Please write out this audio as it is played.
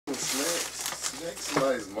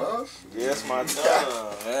Somebody's mom? Yeah, that's my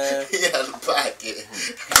dog, man. He out of pocket.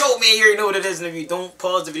 Yo, man, you already know what it is. And if you don't,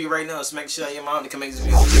 pause the video right now. Smack shit out your mom to come make this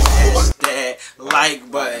video. Smash that like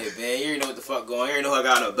button, man. You already know what the fuck going on. You already know who I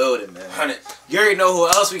got in the building, man. 100. You already know who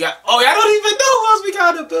else we got. Oh, y'all don't even know who else we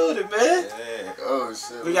got in the building, man. Yeah. Oh,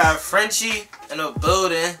 shit. We got Frenchie in the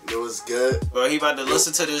building. It was good. Bro, he about to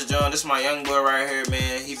listen to this, John. This is my young boy right here,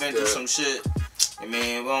 man. He been through some shit. I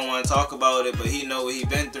mean, we don't want to talk about it, but he know what he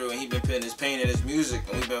been through, and he been putting his pain in his music,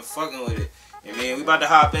 and we been fucking with it. I mean, we about to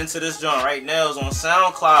hop into this joint right now. It's on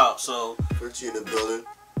SoundCloud, so Frenchie in the building.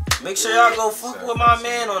 make sure y'all go fuck with my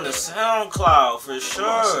man on the SoundCloud for I'm gonna sit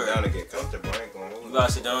sure. down and get comfortable. I ain't gonna hold You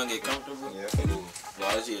gotta sit down and get comfortable. Yeah, I can do.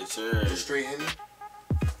 Nah, it's your chair. Straight Henny?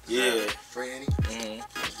 Yeah. Straight Henny?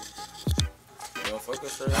 You don't fuck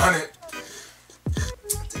with straight? 100.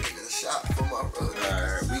 Taking a shot for my brother.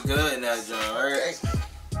 Alright, we good in that joint, alright?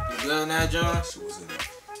 You good in that joint? She was in there.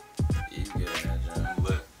 Yeah, you good in that joint.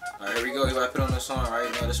 Lit. Alright, here we go. He about to put on the song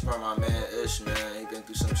right now. This is from my man Ish, man. He been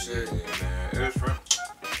through some shit. Yeah, man.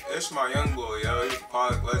 It's my young boy, yo. He's a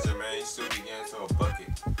pilot legend, man. He still be getting to a bucket.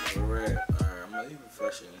 Alright, I'm gonna leave it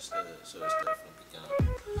fresh instead, so it's definitely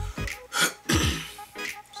beginning.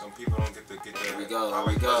 Some people don't get that. Here we go, here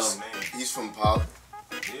we go. He's from Pop.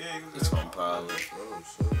 Yeah, It's from Pilot. Oh,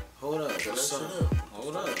 shit. Hold up, Turn what's that up? shit up.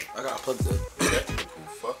 Hold up. I gotta put the Technical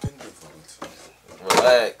fucking difficulties.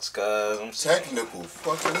 relax, cuz I'm Technical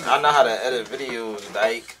fucking I know how to edit videos,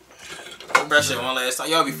 dyke. That shit one last time.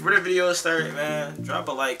 Yo, before the video start, man, drop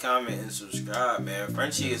a like, comment, and subscribe, man.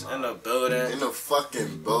 Frenchie is in the building. in the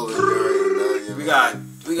fucking building. You already know,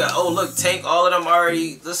 We got, oh look, Tank, all of them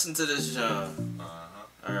already listen to this, John.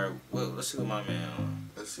 Alright, well, let's see what my man on.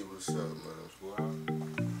 Let's see what's up, man.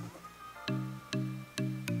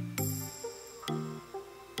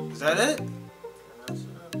 Is that it?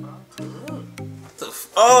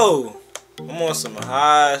 Oh! I'm on some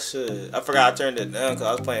high shit. I forgot I turned it down because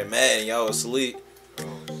I was playing Madden and y'all was asleep.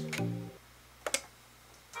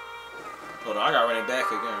 Hold on, I gotta run it back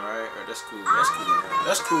again, right? Or that's cool. That's cool.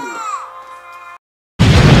 That's cool.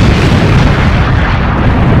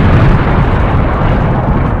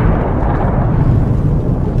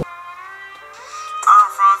 I'm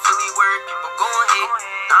from Philly where people gon' hate.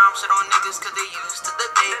 I'm shit on niggas cause they used to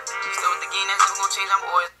debate. Still in the game, that's never gon' change, I'm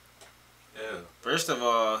always. Yeah. First of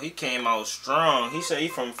all, he came out strong. He said he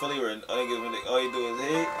from Philly where niggas when all you do is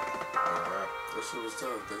hit. That shit was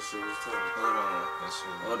tough. That shit was tough. Hold on.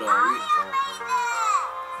 Hold on.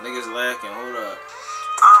 Niggas lacking. Hold up.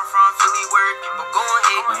 I'm from Philly where people gon'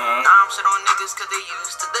 hate. I'm shit on niggas cause they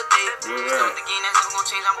used to debate. Still in the game, that's never gon'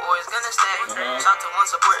 change, I'm always gonna stay. Shout to one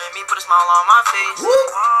supporting me, put a smile on my face.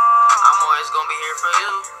 I'm always gonna be here for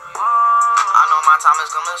you. I know my time is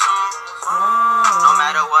coming soon. No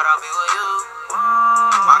matter what, I'll be with you.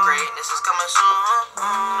 My greatness is coming soon.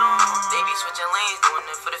 They be switching lanes, doing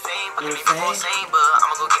it for the fame. But they make me go insane, but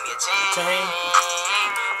I'ma go give me a chain.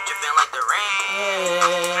 Dripping like the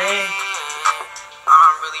rain.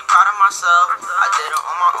 I'm really proud of myself. I did it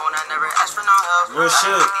on my own, I never asked for no help. Real shit.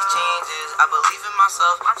 I these changes, I believe in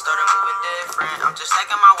myself. Started moving different, I'm just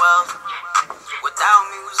stacking my wealth. Without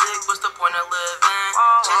music, what's the point of living?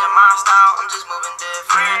 Changing my style, I'm just moving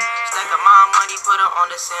different. Stacking my money, put it on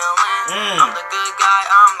the ceiling. I'm the good guy,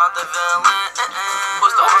 I'm not the villain.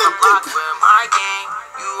 What's the on the block with my gang?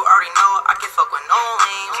 You already know I can fuck with no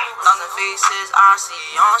lames. 1,000 faces I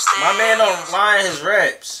see on stage. My man don't line his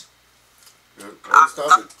raps.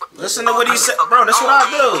 Stop it. Listen to what he said, bro. That's what I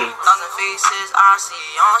do. 1,000 faces I see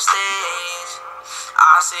on stage.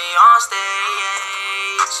 I see on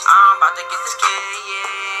stage. I'm about to get this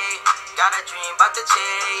cake. Got a dream about to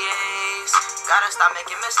chase. Gotta stop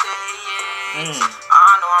making mistakes. I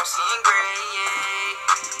know I'm seeing gray.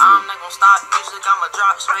 I'm not gonna stop music. I'ma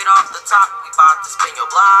drop straight off the top. We about to spin your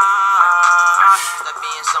block. That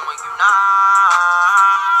being someone you not.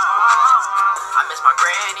 I miss my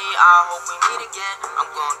granny, I hope we meet again. I'm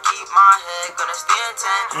gonna keep my head, gonna stand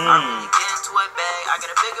 10. I really get into a bag, I get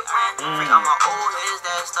a bigger plan. Bring out my old heads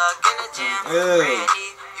that stuck in the gym.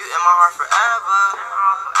 Granny, you in my heart forever.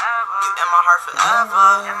 You in my heart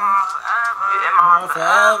forever. You in my heart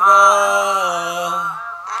forever.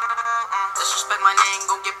 Disrespect my name,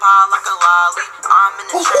 gon' get popped like a lolly. I'm in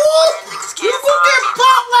the trap where niggas can't find me.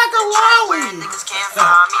 Pop like a lolly. Niggas can't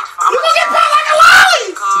find me. You gon' get popped like a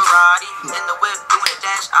lolly. Karate in the whip, doing a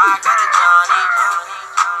dash. I got a Johnny.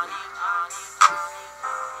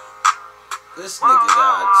 This nigga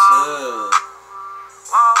got chill.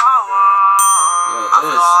 Yo, I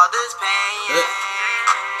feel all this pain.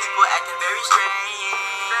 People acting very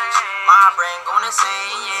strange. My brain going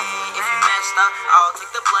insane. If you messed up, I'll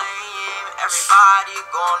take the blame. Everybody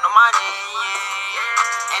gon' know my name.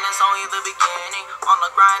 beginning. On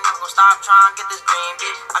the grind, I'm gon' stop trying to get this green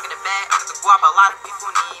beat. I get the bag, I get the guap, a lot of people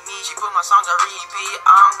need me. She put my songs on repeat,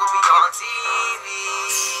 I'm gon' be on TV.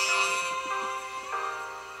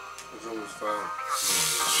 Which one was fine?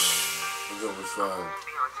 Which one was fine?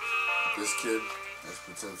 This kid, that's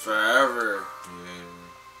potential. Forever.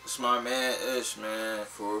 Yeah. It's my man Ish, man.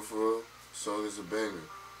 For real, song is a banger.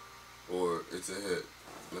 Or it's a hit.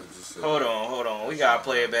 Let's just say. Hold on. We gotta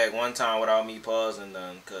play it back one time without me pausing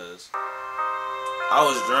none, cause I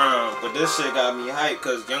was drunk, but this shit got me hyped,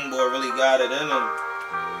 cause Youngboy really got it in him.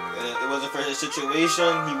 And it wasn't for his situation,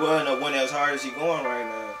 he wouldn't have went as hard as he going right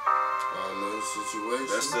now. I know the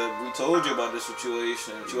situation. We told you about the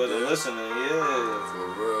situation. But you wasn't listening, yeah. For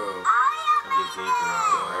real.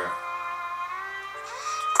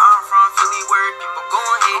 I'm from Philly where people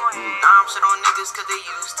gon' hate. Now I'm shit on niggas cause they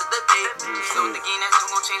used to debate. Still with the game that's never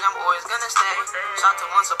gon' change, I'm always gonna stay. Shout to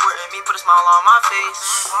one supporting me, put a smile on my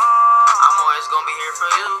face. I'm always gonna be here for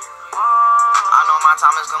you. I know my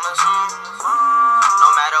time is coming soon. No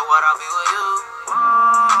matter what, I'll be with you.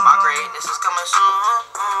 My greatness is coming soon.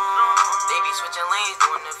 They be switching lanes,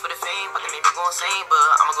 doing it for the fame, but they make me go insane. But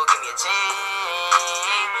I'ma go give me a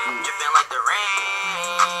chain, dripping like the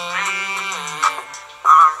rain.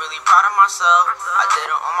 I'm really proud of myself. I did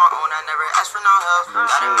it on my own, I never asked for no help.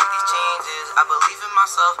 Gotta make these changes, I believe in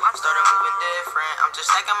myself. Started moving different, I'm just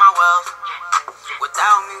stacking my wealth.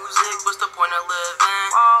 Without music, what's the point of living?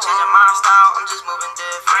 Changing my style, I'm just moving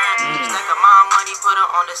different. Stacking my money, put it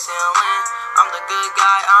on the ceiling. I'm the good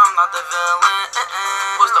guy, I'm not the villain.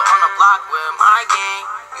 Posted on the block with my gang.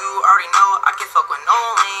 You already know I can fuck with no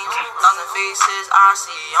lanes. 1,000 faces I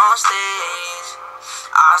see on stage.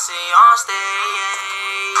 I see on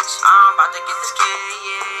stage. I'm about to get this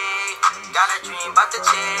cake. Got a dream about the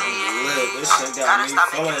chase. Gotta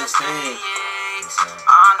stop making mistakes.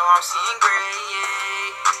 I know I'm seeing gray.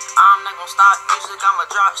 I'm not gon' stop music, I'ma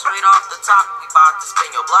drop straight off the top. We bout to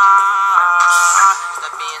spin your block.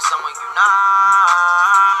 Step being someone you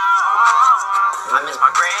not. I miss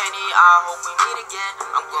my granny, I hope we meet again.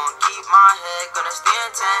 I'm gonna keep my head, gonna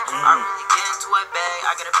stand 10. I really get into a bag,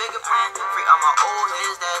 I get a bigger plan. Free all my old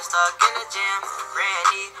heads that stuck in the gym.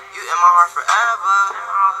 Granny, you in my heart forever.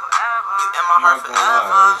 You in my heart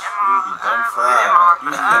forever. You be dumb fried.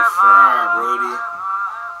 You be fried, Brody.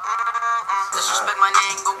 Disrespect my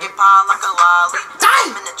name, go get pie like a lolly.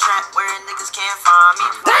 I'm in the trap where niggas can't find me.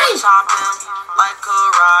 Chop him like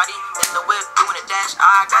karate. In the whip doing a dash,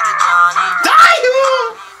 I got a Johnny.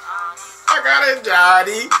 I got a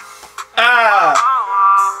Johnny.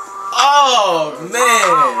 Oh man.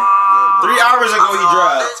 3 hours ago he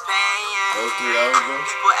dropped. That was 3 hours ago?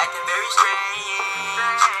 People acting very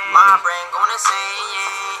strange. My brain going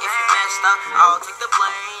insane. If you messed up, I'll take the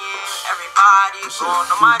blame. Everybody going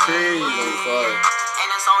on my name. And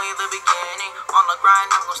it's only the beginning. On the grind,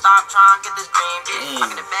 I'm gon' stop trying to get this dream big. I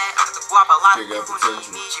get the bag, I get the guap, a lot of people need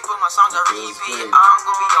me. She put my songs on repeat, I'm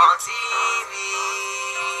gon' be on TV.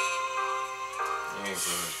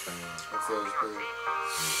 I feel his pain.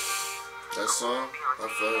 That song, I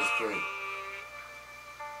feel his pain.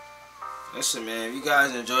 Listen, man, if you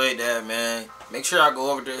guys enjoyed that, man, make sure I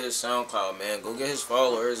go over to his SoundCloud, man. Go get his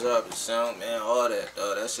followers up, his sound, man, all that,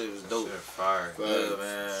 dog. That shit was dope. Shit fire. Yeah,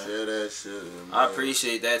 man. Share that shit. Man. I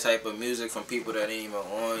appreciate that type of music from people that ain't even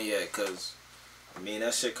on yet, cause I mean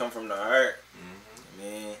that shit come from the heart. I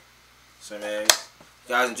mean, so man, if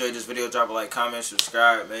you guys enjoyed this video, drop a like, comment,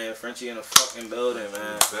 subscribe, man. Frenchie in the fucking building,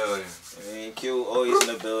 man. Building. I mean, Q always in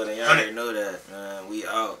the building. Y'all already know that, man. We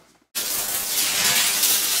out.